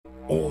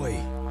Oi,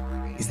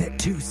 is that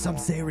two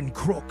sub-Saharan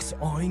crooks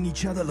eyeing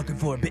each other looking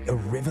for a bit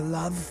of river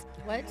love?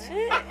 What?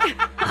 Hear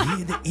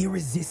the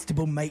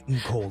irresistible mating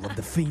call of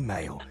the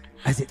female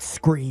as it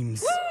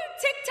screams.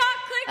 TikTok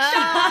click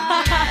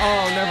shop.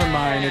 Oh, never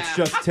mind. It's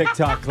just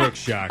TikTok Click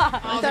Shock. I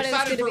thought they're it was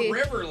excited gonna for be-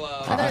 River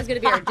Love. I thought it was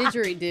going to be our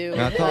didgeridoo.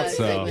 I thought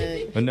so.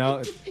 segment. But no,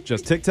 it's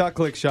just TikTok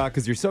Click Shock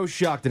because you're so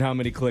shocked at how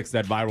many clicks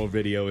that viral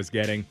video is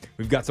getting.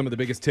 We've got some of the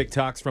biggest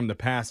TikToks from the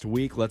past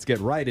week. Let's get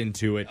right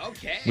into it.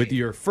 Okay. With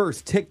your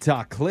first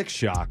TikTok Click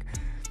Shock.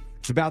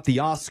 It's about the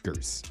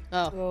Oscars.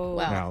 Oh,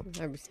 wow.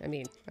 Now-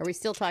 Are we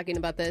still talking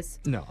about this?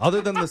 No, other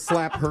than the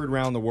slap heard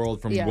around the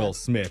world from Yeah. Will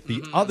Smith,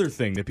 the other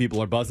thing that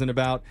people are buzzing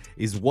about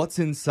is what's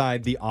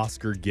inside the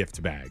Oscar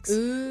gift bags.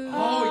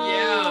 Oh,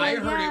 yeah. I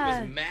heard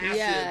it was massive.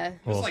 Yeah.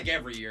 It's like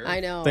every year. I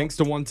know. Thanks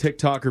to one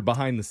TikToker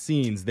behind the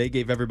scenes, they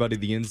gave everybody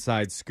the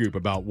inside scoop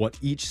about what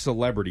each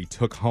celebrity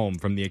took home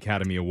from the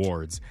Academy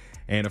Awards.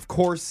 And of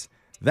course,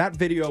 that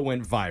video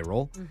went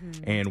viral.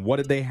 And what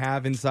did they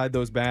have inside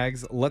those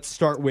bags? Let's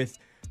start with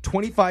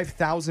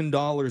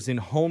 $25,000 in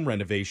home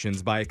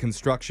renovations by a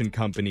construction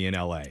company in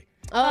LA.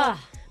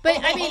 But,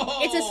 I mean,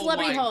 it's a Oh,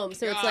 celebrity my home,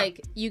 so it's God.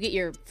 like you get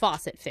your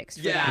faucet fixed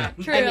for Yeah. that.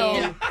 True. I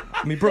mean,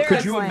 I mean, Brooke,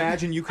 could you Fair point.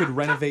 imagine you could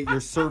renovate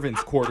your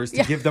servants' quarters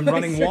to give them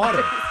running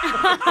water?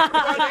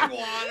 Running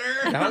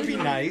water. That would be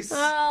nice. oh,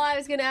 I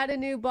was going to add a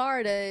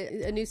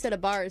new set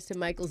of bars to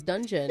Michael's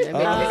dungeon. I mean,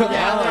 there's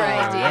another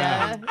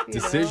idea. you know?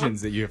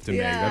 Decisions that you have to make.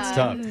 Yeah. That's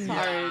tough. It's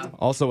hard.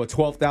 Also, a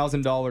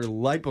 $12,000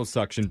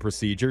 liposuction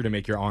procedure to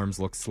make your arms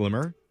look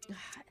slimmer.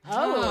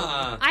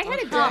 Oh. I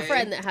had a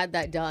girlfriend that had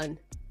that done.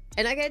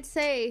 And I got to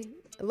say,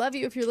 I love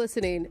you if you're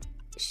listening.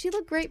 She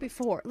looked great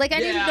before. Like, I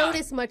didn't Yeah.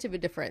 notice much of a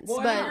difference.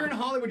 Well, but you're in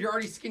Hollywood, you're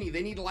already skinny.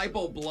 They need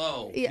lipo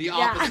blow. Yeah. The Yeah,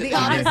 opposite. the They need to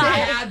opposite.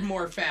 add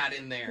more fat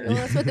in there. well,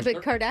 that's what the big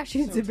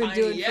Kardashians have been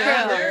Tiny- doing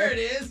Yeah, forever. there it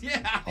is.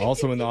 Yeah.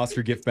 Also in the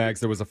Oscar gift bags,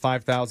 there was a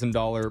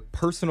 $5,000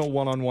 personal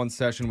one-on-one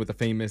session with a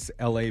famous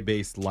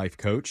LA-based life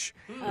coach.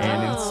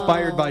 And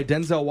inspired by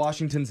Denzel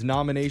Washington's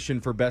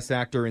nomination for Best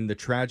Actor in The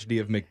Tragedy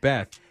of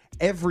Macbeth,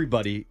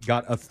 everybody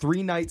got a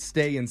 3-night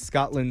stay in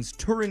Scotland's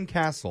Turin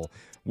Castle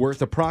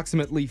worth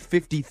approximately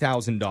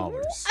 $50,000.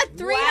 A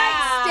 3-night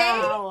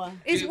Wow.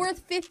 stay is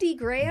worth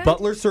 $50,000.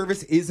 Butler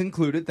service is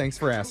included. Thanks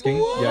for asking.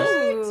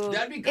 Yes.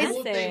 That'd be cool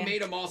if they there.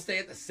 made them all stay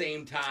at the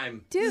same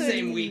time. Dude.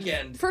 Same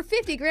weekend. For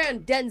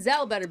 $50,000,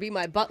 Denzel better be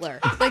my butler.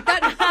 Like,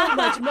 that is so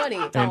much money.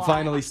 And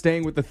finally,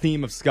 staying with the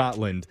theme of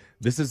Scotland,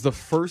 this is the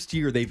first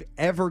year they've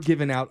ever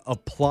given out a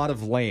plot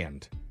of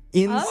land.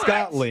 In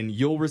Scotland,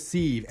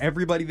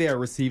 everybody there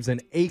receives an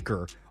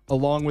acre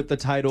along with the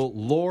title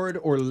Lord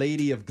or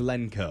Lady of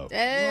Glencoe.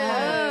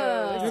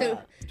 Oh, so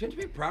Don't you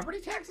pay property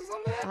taxes on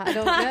that? I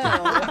don't know.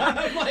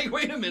 I'm like,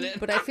 wait a minute.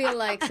 But I feel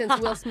like since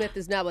Will Smith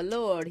is now a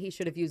lord, he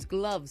should have used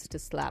gloves to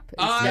slap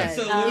Oh,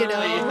 instead. absolutely. You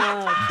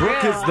know?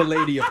 Brooke is the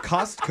Lady of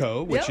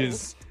Costco, which Yep.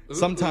 is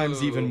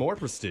sometimes Ooh. even more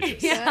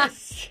prestigious.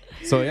 Yes.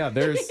 So yeah,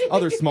 there's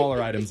other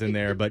smaller items in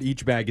there, but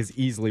each bag is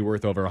easily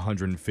worth over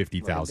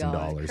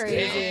 $150,000.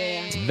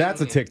 Crazy.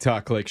 That's a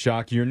TikTok Click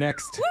Shock. Your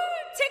next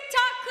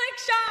TikTok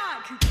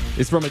click shock.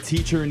 is from a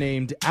teacher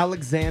named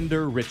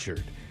Alexander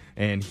Richard.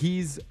 And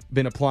he's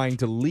been applying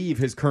to leave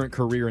his current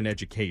career in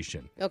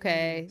education.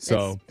 Okay.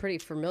 So- That's pretty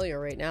familiar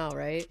right now,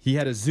 right? He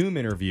had a Zoom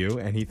interview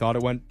and he thought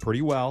it went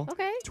pretty well.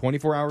 Okay.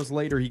 24 hours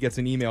later, he gets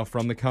an email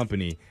from the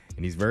company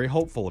and he's very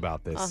hopeful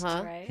about this.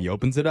 Uh-huh. Right. He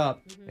opens it up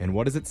and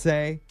what does it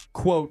say?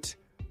 Quote,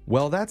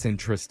 "Well, that's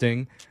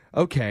interesting.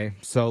 Okay,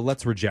 so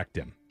let's reject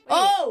him."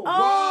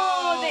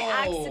 Oh, they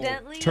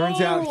accidentally.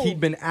 Turns out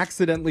he'd been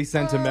accidentally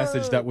sent a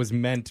message that was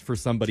meant for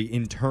somebody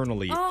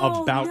internally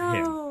about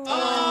him.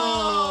 Oh.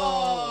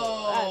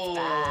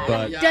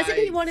 But Doesn't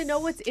he want to know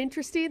what's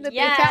interesting that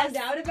Yes. they found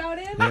out about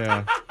him?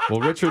 yeah. Well,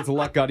 Richard's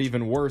luck got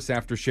even worse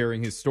after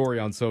sharing his story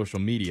on social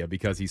media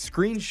because he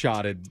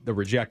screenshotted the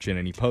rejection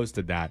and he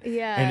posted that.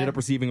 Yeah. Ended up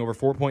receiving over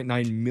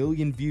 4.9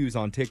 million views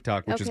on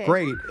TikTok, which is Okay.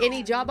 great.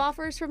 Any job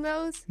offers from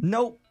those?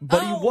 Nope,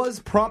 but he was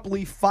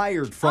promptly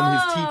fired from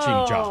his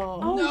teaching job.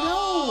 Oh,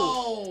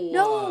 No.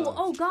 no.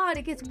 Oh, God,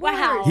 it gets worse.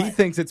 Wow. He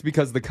thinks it's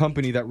because the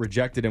company that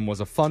rejected him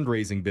was a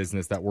fundraising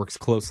business that works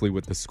closely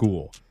with the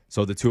school.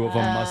 So the two of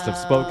them must have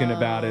spoken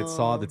about it,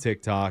 saw the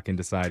TikTok, and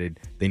decided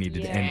they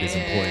needed to end his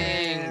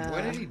employment. Dang,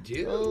 what did he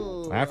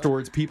do?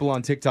 Afterwards, people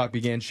on TikTok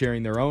began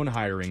sharing their own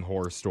hiring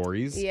horror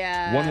stories.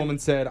 Yeah. One woman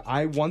said,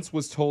 "I once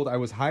was told I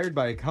was hired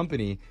by a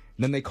company,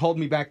 and then they called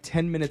me back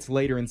 10 minutes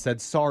later and said,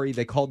 sorry,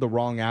 they called the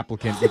wrong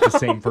applicant with the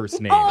same first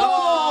name."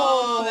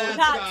 Oh, that's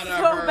That's gotta so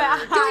hurt. bad.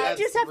 Do you That's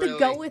just have to really-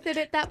 go with it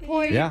at that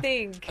point? Yeah.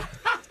 Think.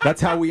 That's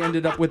how we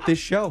ended up with this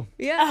show.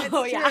 Yeah, it's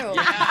Oh, yeah. true.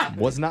 Yeah.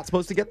 Was not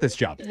supposed to get this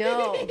job.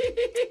 No.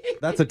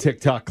 That's a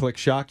TikTok Click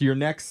Shock. You're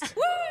next.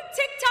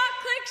 TikTok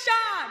click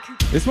shock.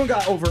 This one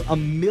got over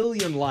 1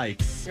 million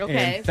likes likes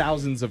Okay. and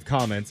thousands of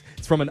comments.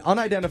 It's from an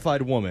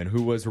unidentified woman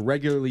who was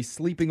regularly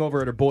sleeping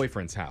over at her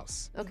boyfriend's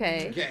house.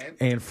 Okay. Okay.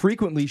 And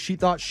frequently, she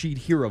thought she'd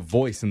hear a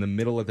voice in the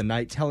middle of the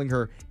night telling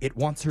her it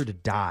wants her to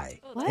die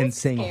and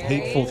saying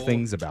hateful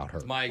things about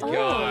her. My Oh,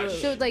 gosh.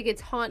 so like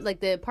it's like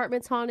the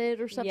apartment's haunted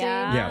or something?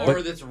 Yeah. Yeah, Or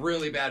but this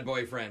really bad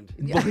boyfriend.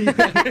 Yeah.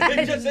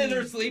 Just in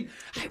her sleep.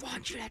 I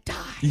want you to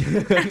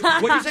die.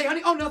 What do you say,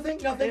 honey? Oh, nothing.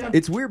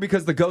 It's weird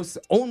because the ghosts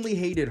only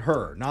hated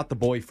her, not the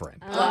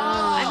boyfriend.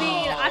 I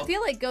mean, I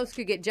feel like ghosts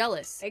could get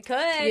jealous. It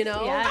could. You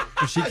know? Yeah.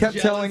 She kept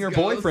Jealous telling her ghost.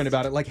 boyfriend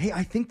about it, like, hey,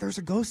 I think there's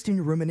a ghost in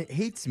your room and it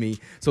hates me.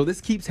 So this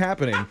keeps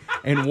happening.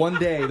 And one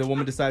day, the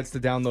woman decides to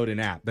download an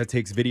app that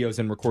takes videos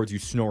and records you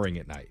snoring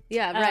at night.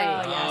 Yeah, right.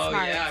 Yeah, Oh,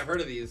 smart. yeah, I've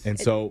heard of these. And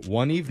so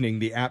one evening,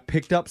 the app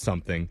picked up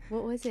something.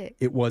 What was it?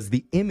 It was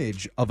the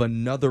image of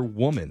another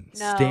woman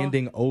No.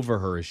 standing over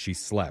her as she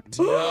slept.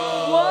 What?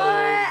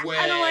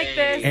 I don't like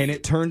this. And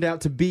it turned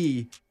out to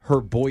be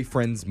her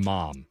boyfriend's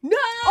mom. No!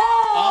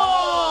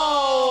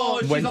 Oh,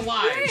 she's When-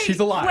 alive. She's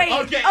alive. Wait.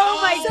 Okay. Oh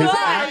my His God.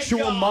 actual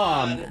God.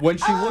 mom, when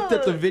she looked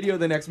at the video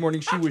the next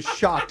morning, she was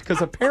shocked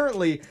because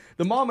apparently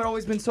the mom had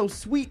always been so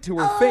sweet to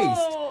her face.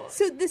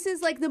 So this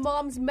is like the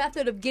mom's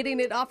method of getting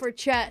it off her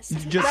chest.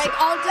 Just- like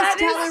I'll just That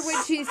tell is her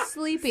when she's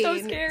sleeping. So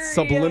scary.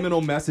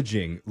 Subliminal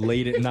messaging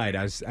late at night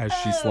as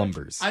she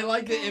slumbers. I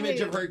like the image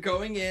of her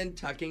going in,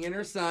 tucking in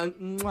her son,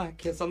 mwah,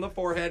 kiss on the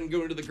forehead, and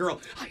going to the girl.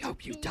 I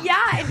hope you die.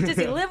 Yeah, and does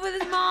he live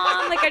with his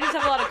mom? Like, I just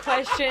have a lot of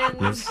questions.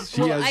 Yes,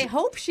 she Well, has- I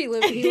hope she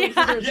lives with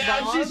her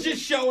Yeah, mom. she's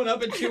just showing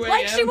up at 2 a.m.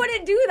 Like, she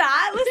wouldn't do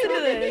that. Listen to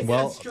this.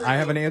 Well, That's true. I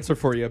have an answer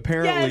for you.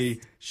 Apparently,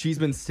 Yes. she's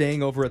been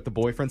staying over at the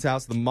boyfriend's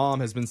house. The mom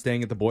has been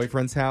staying at the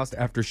boyfriend's house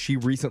after she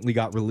recently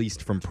got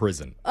released from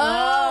prison.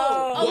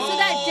 Oh, so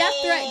that death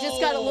threat just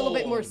got a little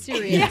bit more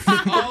serious.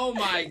 Oh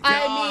my god.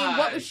 I mean,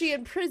 what was she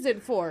in prison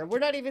for? We're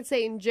not even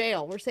saying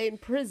jail. We're saying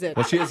prison.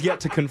 Well, she has yet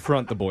to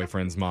confront the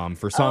boyfriend's mom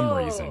for some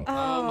reason.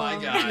 Oh my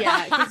god.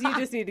 Yeah, because you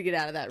just need to get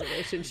out of that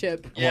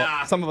relationship. Yeah.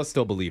 Well, some of us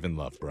still believe in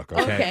love, Brooke,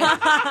 okay?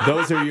 Okay.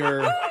 Those are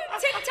your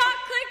TikTok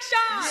click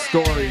shot.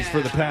 stories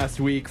for the past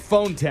week.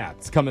 Phone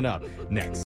taps coming up next.